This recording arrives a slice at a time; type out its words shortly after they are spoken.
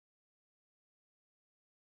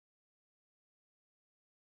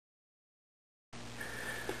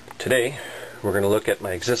Today we're going to look at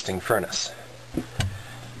my existing furnace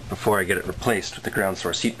before I get it replaced with the ground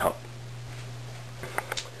source heat pump.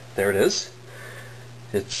 There it is.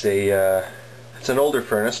 It's an older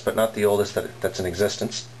furnace, but not the oldest that's in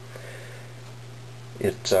existence.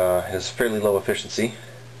 It has fairly low efficiency.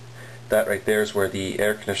 That right there is where the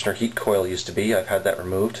air conditioner heat coil used to be. I've had that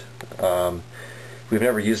removed. We've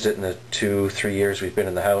never used it in the 2-3 years we've been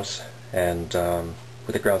in the house, and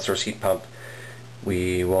with the ground source heat pump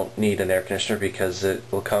we won't need an air conditioner because it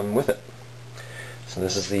will come with it. So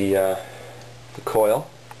this is the coil.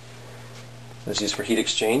 It's used for heat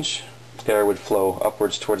exchange. Air would flow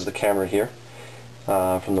upwards towards the camera here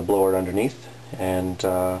from the blower underneath, and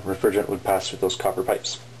refrigerant would pass through those copper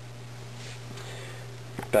pipes.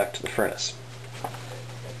 Back to the furnace.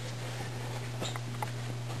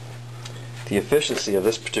 The efficiency of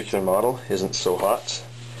this particular model isn't so hot.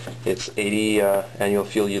 It's 80 annual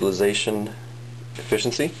fuel utilization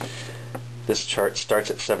efficiency. This chart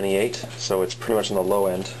starts at 78, so it's pretty much on the low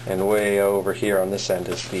end, and way over here on this end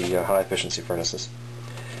is the high efficiency furnaces.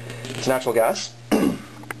 It's natural gas. You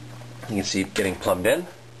can see it getting plumbed in,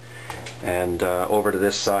 and over to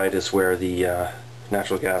this side is where the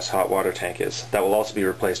natural gas hot water tank is. That will also be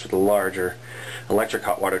replaced with a larger electric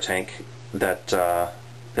hot water tank that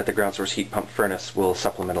the ground source heat pump furnace will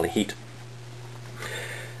supplementally heat.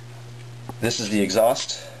 This is the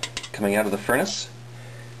exhaust coming out of the furnace.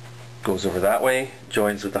 Goes over that way,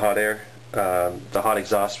 joins with the hot air, the hot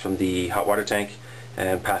exhaust from the hot water tank,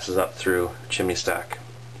 and passes up through chimney stack.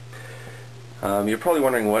 You're probably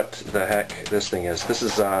wondering what the heck this thing is. This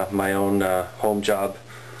is my own home job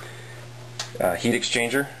heat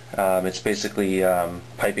exchanger. It's basically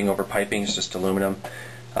piping over piping. It's just aluminum.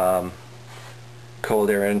 Cold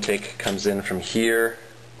air intake comes in from here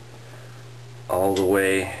all the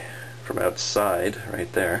way from outside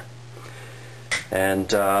right there, and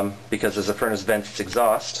because as the furnace vents its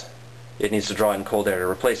exhaust, it needs to draw in cold air to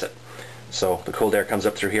replace it. So the cold air comes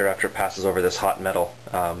up through here after it passes over this hot metal.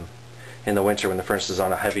 In the winter, when the furnace is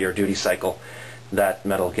on a heavier duty cycle, that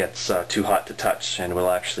metal gets too hot to touch and will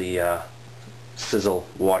actually sizzle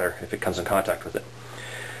water if it comes in contact with it.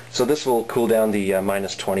 So this will cool down the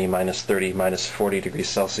minus 20, minus 30, minus 40 degrees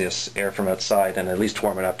Celsius air from outside, and at least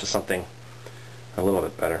warm it up to something a little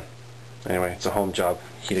bit better. Anyway, it's a home job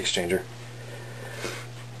heat exchanger.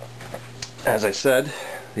 As I said,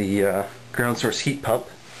 the ground source heat pump,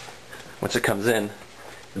 once it comes in,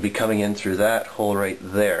 will be coming in through that hole right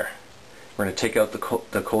there. We're going to take out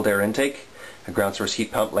the cold air intake. A ground source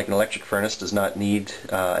heat pump, like an electric furnace, does not need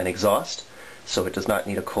an exhaust, so it does not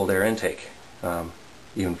need a cold air intake,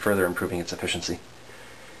 even further improving its efficiency.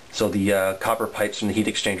 So the copper pipes from the heat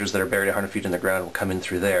exchangers that are buried 100 feet in the ground will come in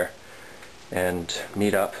through there and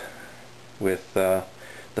meet up with the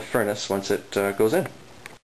furnace once it goes in.